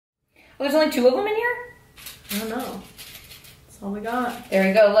there's only 2 of them in here? I don't know. That's all we got. There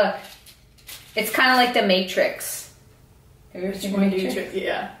we go, look. It's kind of like the Matrix. Have you ever seen the Matrix?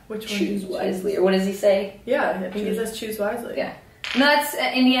 Yeah. Which one? Choose wisely, or what does he say? Yeah, I think he says choose wisely. Yeah. No, that's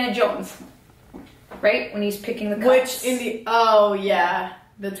Indiana Jones. Right? When he's picking the cups. Oh, yeah.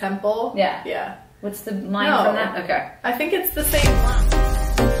 The temple? Yeah. Yeah. What's the line from that? Okay. I think it's the same one.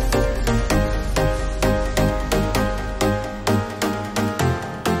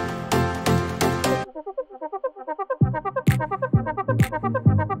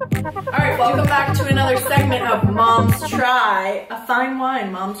 Alright, welcome back to another segment of Mom's Try. A fine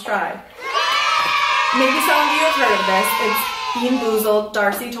wine, Mom's Try. Maybe some of you have heard of this. It's being Boozled.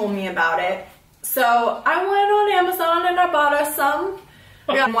 Darcy told me about it. So I went on Amazon and I bought us some.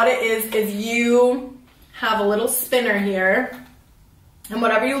 And what it is you have a little spinner here. And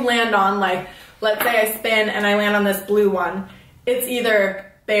whatever you land on, like let's say I spin and I land on this blue one, it's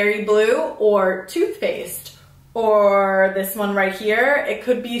either berry blue or toothpaste. Or this one right here, it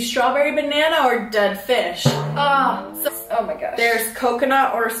could be strawberry banana or dead fish. Oh my gosh. There's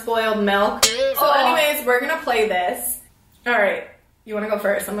coconut or spoiled milk. So anyways, we're gonna play this. All right, you wanna go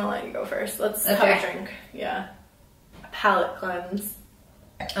first? I'm gonna let you go first. Let's have a drink. Yeah. Palate cleanse.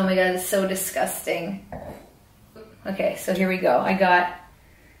 Oh my god, it's so disgusting. Okay, so here we go. I got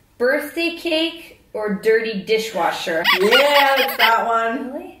birthday cake or dirty dishwasher. Yeah, it's that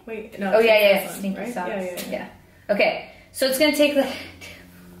one. Really? Wait, no. Oh yeah, one, stinky right? socks. Yeah. Okay, so it's gonna take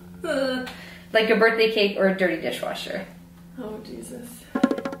like a birthday cake or a dirty dishwasher. Oh Jesus.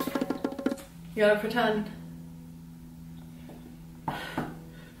 You gotta pretend.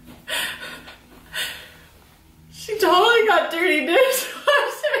 She totally got dirty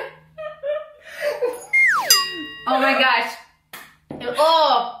dishwasher. Oh my gosh.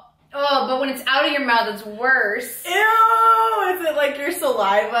 But when it's out of your mouth, it's worse. Ew! Is it like your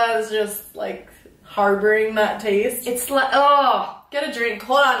saliva is just like harboring that taste? It's like, Get a drink.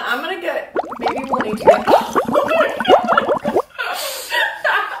 Hold on, I'm gonna get, maybe we'll need to get,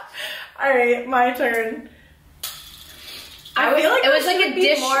 Alright, my turn. I feel like it was like a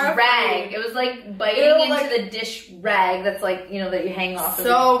dish rag. Food. It was like biting into the dish rag that's like, you know, that you hang off of.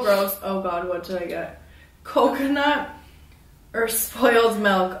 So gross. Oh god, what did I get? Coconut or spoiled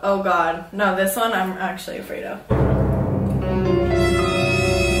milk? Oh god. No, this one I'm actually afraid of.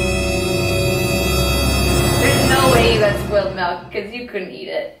 There's no way you got spoiled milk because you couldn't eat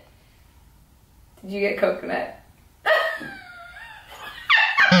it. Did you get coconut?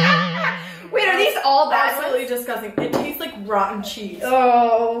 Wait, are these all bad ones? Absolutely disgusting. It tastes like rotten cheese.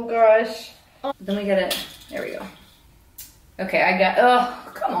 Oh gosh. Then we get it. There we go. Okay, I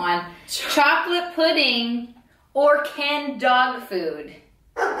got, come on. Chocolate pudding or canned dog food.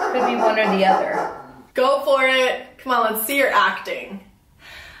 Could be one or the other. Go for it. Come on, let's see your acting.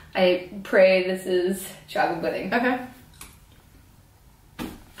 I pray this is chocolate pudding. Okay.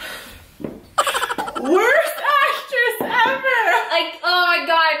 Worst actress ever! Like, oh my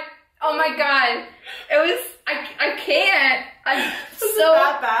god. Oh my god. It was, I can't. I'm Was so it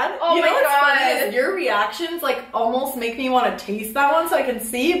that bad? Oh you my know what's god. funny is your reactions like almost make me want to taste that one so I can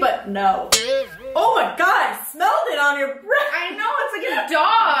see, but no. Oh my god, I smelled it on your breath. I know, it's like a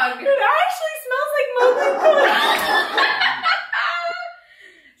dog. It actually smells like moldy.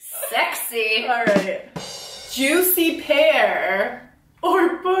 Sexy. Alright. Juicy pear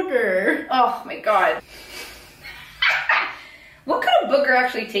or booger. Oh my god. What could a booger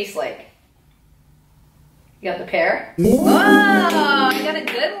actually taste like? You got the pear? Oh, I got a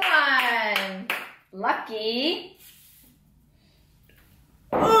good one. Lucky.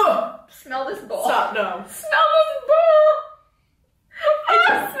 Ugh. Smell this bowl. Stop, no. Smell this bowl. It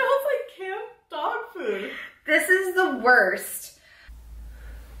just smells like canned dog food. This is the worst.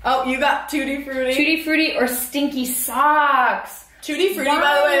 Oh, you got Tutti Frutti. Tutti Frutti or stinky socks. Tutti Frutti,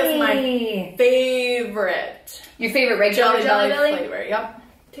 by the way, is my favorite. Your favorite regular Jelly Belly? Flavor, yep.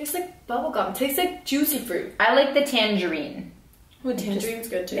 Tastes like bubblegum. Tastes like juicy fruit. I like the tangerine. Ooh, tangerine's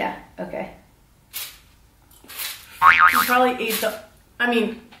good too. Yeah, okay. You probably ate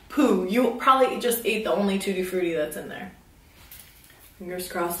you probably just ate the only Tutti Frutti that's in there. Fingers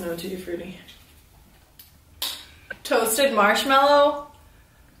crossed, no Tutti Frutti. Toasted marshmallow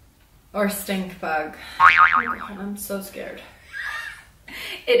or stink bug? Oh God, I'm so scared.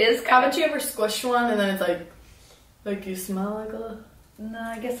 It is. Haven't you ever squished one and then it's like you smell like a... No,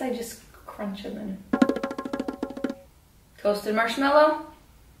 I guess I just crunch them in. Toasted marshmallow?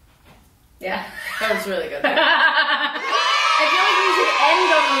 Yeah. That was really good. I feel like we should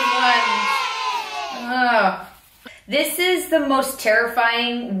end on those ones. Oh. This is the most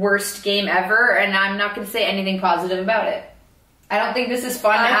terrifying, worst game ever, and I'm not going to say anything positive about it. I don't think this is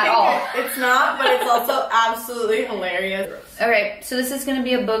fun at all. It's not, but it's also absolutely hilarious. Okay, so this is gonna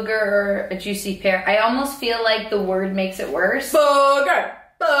be a booger or a juicy pear. I almost feel like the word makes it worse. Booger!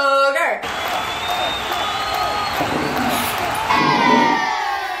 Booger!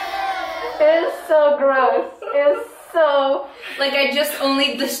 It is so gross. It is so, like I just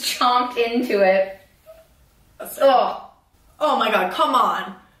only just chomped into it. Oh. Oh my god, come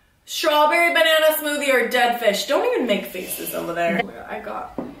on. Strawberry banana smoothie or dead fish. Don't even make faces over there. Oh my god, I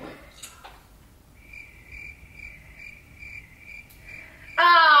got...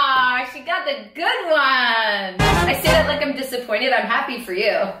 Ah, she got the good one. I say that like I'm disappointed. I'm happy for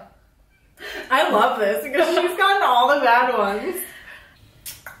you. I love this because she's gotten all the bad ones.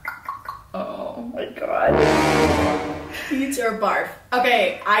 Oh my god. Peach or barf?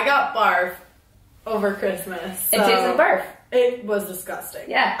 Okay, I got barf over Christmas. So it tastes like barf. It was disgusting.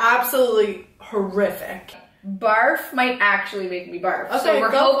 Yeah. Absolutely horrific. Barf might actually make me barf. Okay, so we're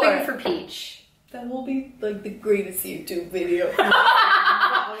go hoping for peach. That will be like the greatest YouTube video.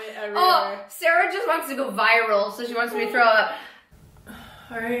 Oh, Sarah just wants to go viral, so she wants me to throw up.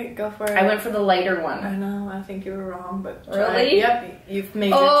 Alright, go for it. I went for the lighter one. I know, I think you were wrong, but really? Yep, you've made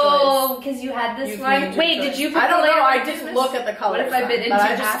your choice. Oh, because you had this one? Wait, did you put I don't the lighter know, one? I didn't look at the color. What if I bit into but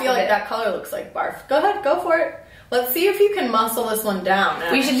I just half feel of like it? that color looks like barf. Go ahead, go for it. Let's see if you can muscle this one down.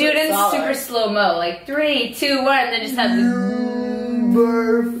 We should do it in super slow-mo, like 3, 2, 1, and then just have the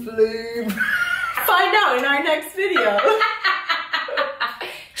barf flavor. Find out in our next video.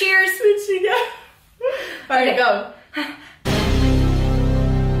 Cheers. What you got? Alright, go.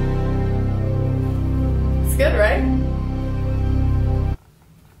 It's good, right?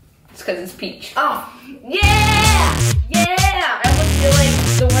 It's because it's peach. Oh, yeah! Yeah! I almost feel like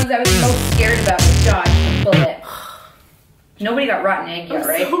the ones I was most scared about was dodge and bullet. Nobody got rotten egg yet,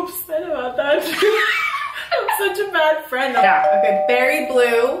 right? I'm so upset about that. I'm such a bad friend. Yeah. Okay, berry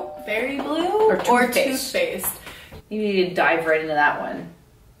blue. Berry blue or toothpaste. You need to dive right into that one.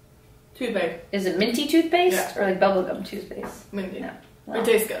 Toothpaste. Is it minty toothpaste or like bubblegum toothpaste? Minty. No. It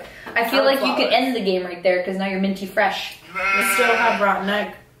tastes good. I feel like you could end the game right there because now you're minty fresh. We still have rotten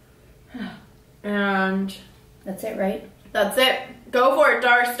egg. And that's it, right? That's it. Go for it,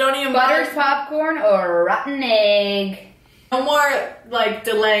 Darce. Don't even Butters popcorn or rotten egg. No more like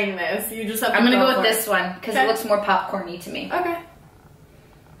delaying this. You just have to I'm gonna go with this one because it looks more popcorny to me. Okay.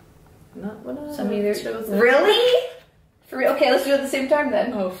 Not what I chose. Really? For real? Okay, let's do it at the same time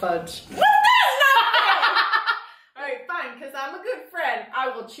then. Oh fudge. Alright, fine, because I'm a good friend. I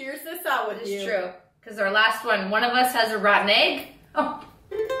will cheers this out with you. It's true. Because our last one of us has a rotten egg. Oh.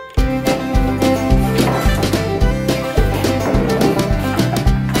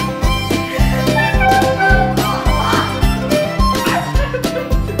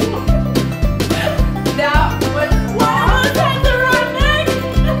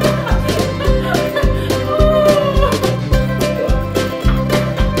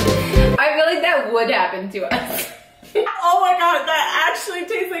 Would happen to us. Oh my god, that actually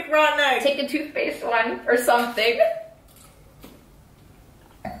tastes like rotten egg. Take a toothpaste one or something.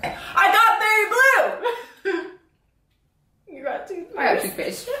 I got berry blue. You got toothpaste. I got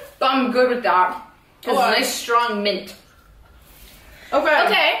toothpaste. I'm good with that. Because it's a nice strong mint. Okay.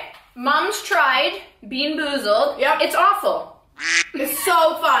 Okay. Mom's tried being boozled. Yep. It's awful. It's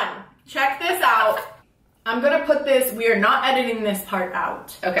so fun. Check this out. I'm gonna put this, we are not editing this part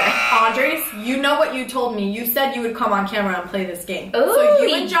out. Okay. Andres, you know what you told me. You said you would come on camera and play this game. Ooh, so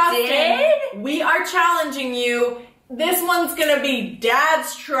you and Justin, we are challenging you. This one's gonna be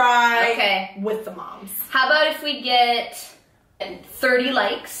Dad's try with the moms. How about if we get 30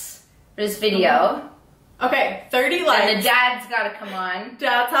 likes for this video? Okay, 30 likes. And the dads gotta come on.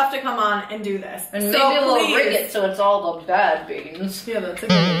 Dads have to come on and do this. And maybe we'll rig it so it's all the dad beans. Yeah, that's a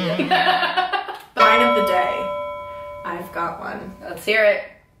good idea. Line of the day. I've got one. Let's hear it.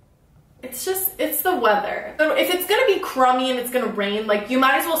 It's the weather. If it's gonna be crummy and it's gonna rain, like you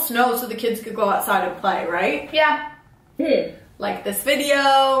might as well snow so the kids could go outside and play, right? Yeah. Like this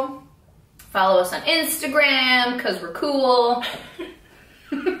video. Follow us on Instagram, because we're cool.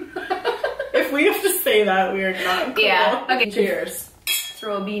 If we have to say that, we are not cool. Yeah. Okay. Cheers.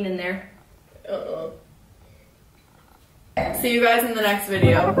 Throw a bean in there. Uh-oh. See you guys in the next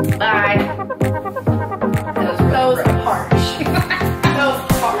video. Bye. That was harsh. That was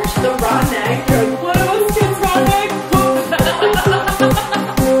harsh. The raw egg.